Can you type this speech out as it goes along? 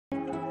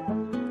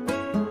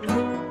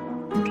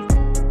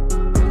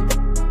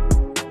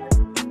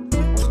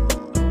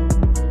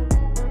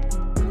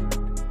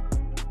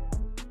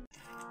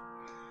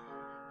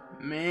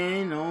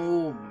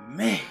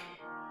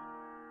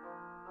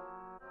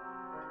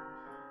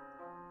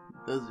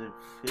Does it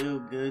feel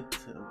good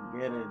to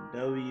get a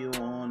W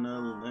on a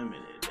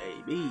limited,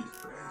 baby?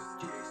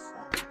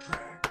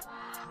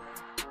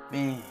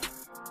 Man,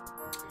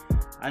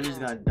 I just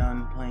got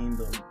done playing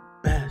the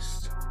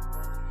best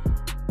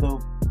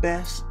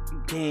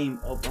game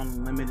of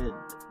Unlimited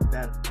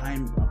that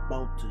I'm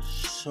about to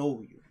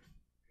show you.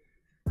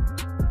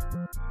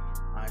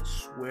 I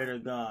swear to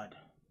God.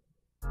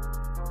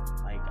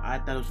 Like, I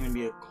thought it was gonna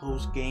be a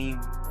close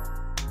game.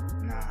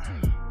 Nah.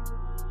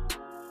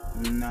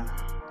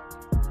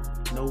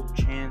 No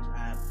chance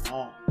at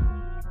all.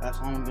 That's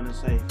all I'm gonna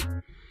say.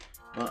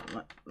 But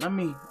let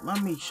me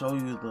show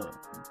you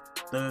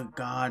the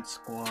God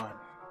Squad.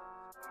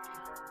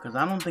 Cause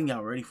I don't think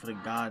y'all ready for the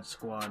God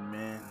Squad,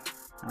 man.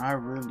 I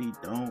really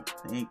don't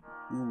think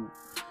you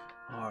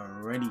are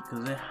ready,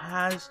 cause it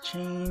has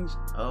changed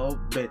a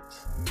bit.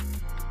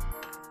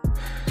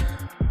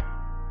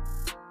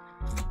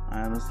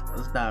 Alright,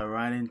 let's dive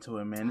right into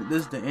it, man.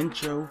 This is the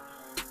intro.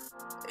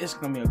 It's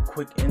gonna be a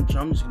quick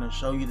intro. I'm just gonna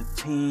show you the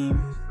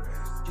team,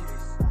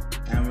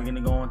 and we're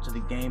gonna go into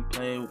the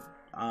gameplay.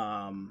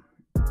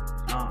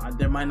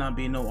 There might not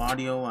be no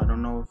audio. I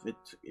don't know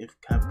if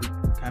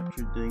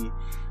captured the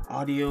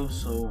audio,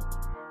 so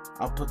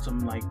I'll put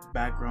some like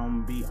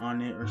background beat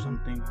on it or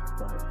something.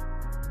 But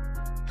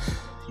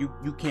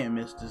you can't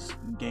miss this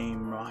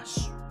game, bro. I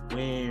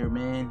swear,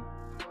 man.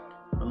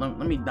 But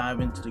let me dive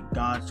into the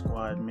God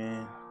Squad,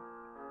 man.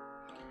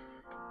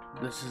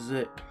 This is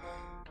it.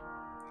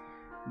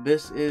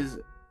 This is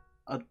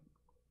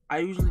I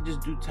usually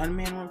just do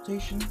 10-man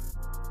rotation,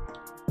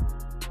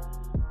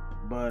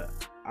 but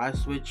I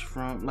switch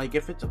from, like,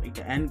 if it's like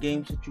an end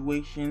game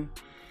situation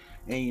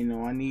and you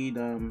know I need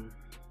a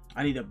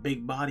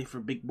big body for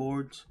big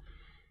boards,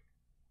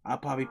 I'll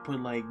probably put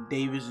like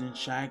Davis and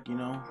Shaq, you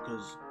know,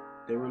 because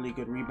they're really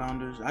good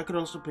rebounders. I could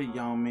also put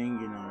Yao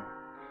Ming, you know,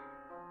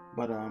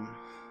 but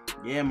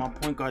yeah, my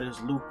point guard is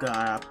Luka.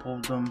 I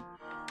pulled him,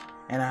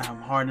 and I have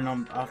Harden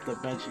off the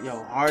bench.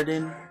 Yo,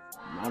 Harden,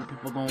 a lot of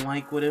people don't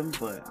like with him,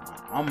 but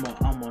I'm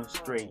a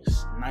straight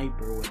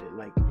sniper with it.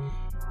 Like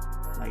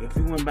if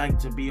we went back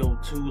to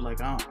BO2, like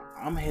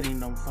I'm hitting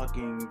them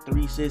fucking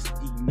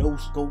 360 no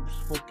scopes,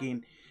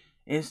 fucking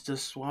insta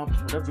swaps,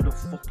 whatever the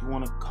fuck you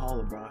want to call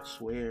it, bro. I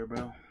swear,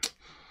 bro.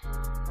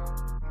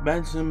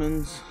 Ben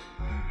Simmons,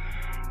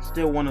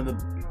 still one of the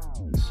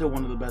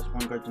best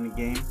point guards in the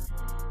game.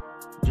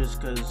 Just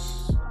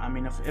cause, I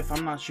mean, if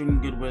I'm not shooting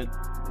good with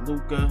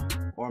Luka,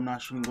 or I'm not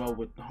shooting well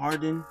with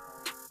Harden,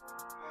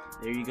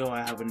 there you go.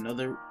 I have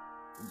another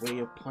way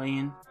of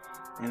playing,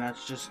 and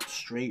that's just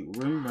straight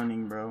rim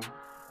running, bro.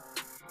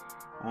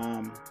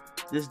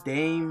 This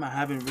Dame, I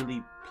haven't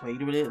really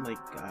played with it. Like,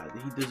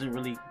 he doesn't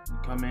really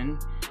come in.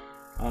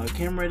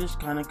 Cam Reddish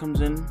kind of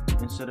comes in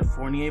instead of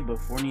Fournier, but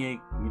Fournier,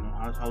 you know,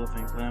 has Hall of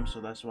Fame clamp,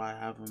 so that's why I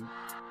have him.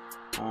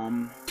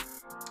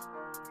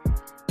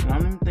 I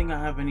don't even think I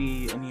have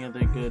any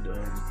other good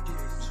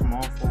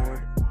small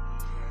forward.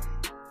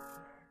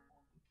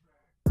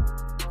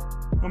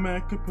 I mean,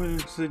 I could put in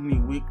Sidney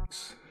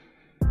Weeks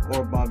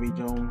or Bobby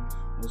Jones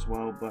as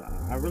well, but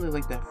I really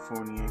like that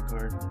Fournier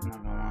card, I'm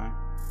not gonna lie.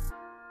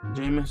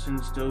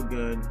 Jameson's still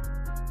good.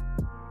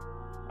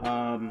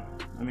 I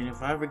mean,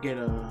 if I ever get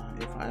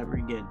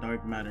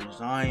Dark Matter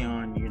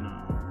Zion, you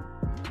know,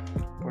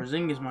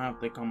 Porzingis might have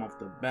to come off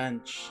the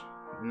bench,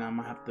 and I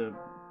might have to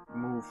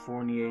move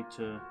Fournier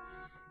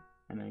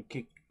and then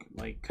kick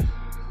like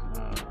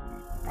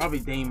probably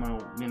Dame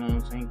out, you know what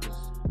I'm saying?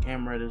 Because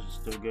Cam Reddish is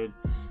still good.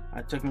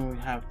 I technically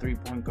have 3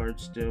 point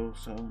guards still,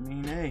 so I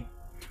mean, hey.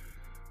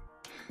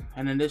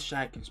 And then this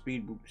Shaq can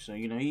speed boost, so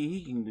you know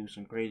he can do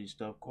some crazy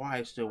stuff.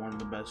 Kawhi is still one of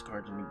the best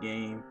cards in the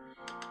game.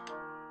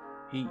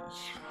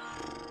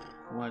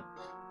 Like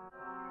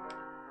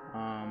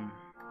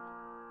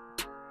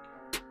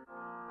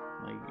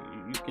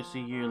you can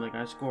see here, like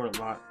I scored a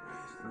lot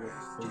with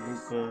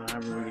Luka. I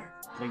haven't really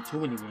played too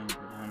many games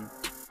with him.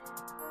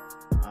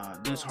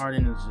 This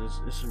Harden is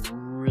a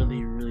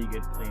really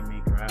good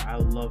playmaker. I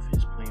love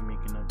his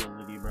playmaking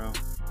ability, bro.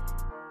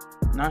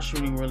 Not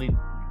shooting really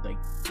like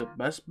the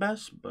best,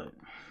 but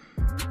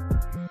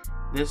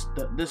this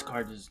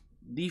card is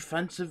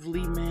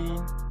defensively,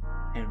 man,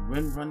 and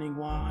rim running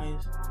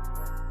wise,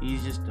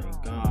 he's just a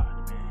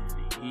god, man.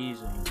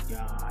 He's a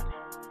god.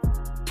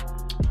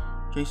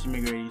 Tracy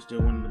McGrady is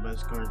still one of the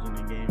best cards in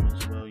the game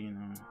as well, you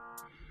know.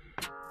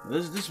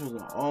 This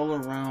was all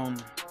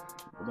around.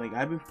 Like,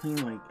 I've been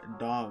playing like a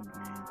dog,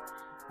 man.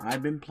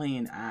 I've been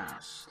playing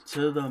ass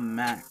to the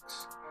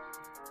max,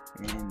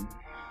 and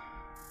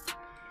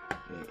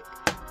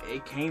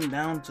it came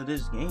down to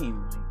this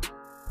game.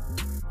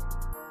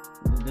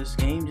 Like, this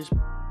game just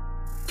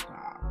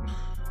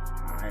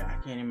I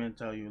can't even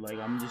tell you. Like,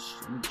 I'm just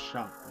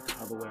shocked like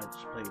how the way I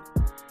just played.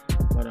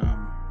 But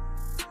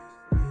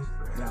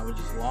yeah, I was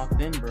just locked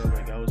in, bro.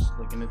 Like, I was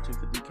like in a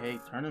 250K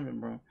tournament,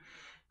 bro.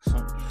 So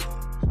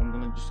I'm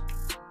gonna just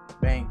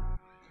bang.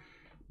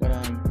 But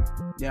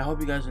yeah, I hope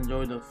you guys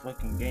enjoyed the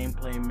fucking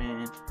gameplay,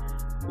 man.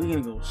 We're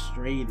gonna go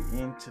straight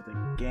into the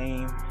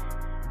game,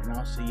 and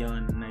I'll see y'all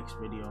in the next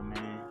video,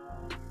 man.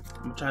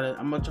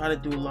 I'm gonna try to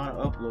do a lot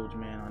of uploads,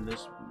 man, on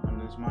this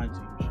my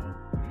team shit.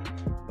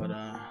 But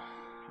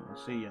we'll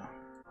see y'all.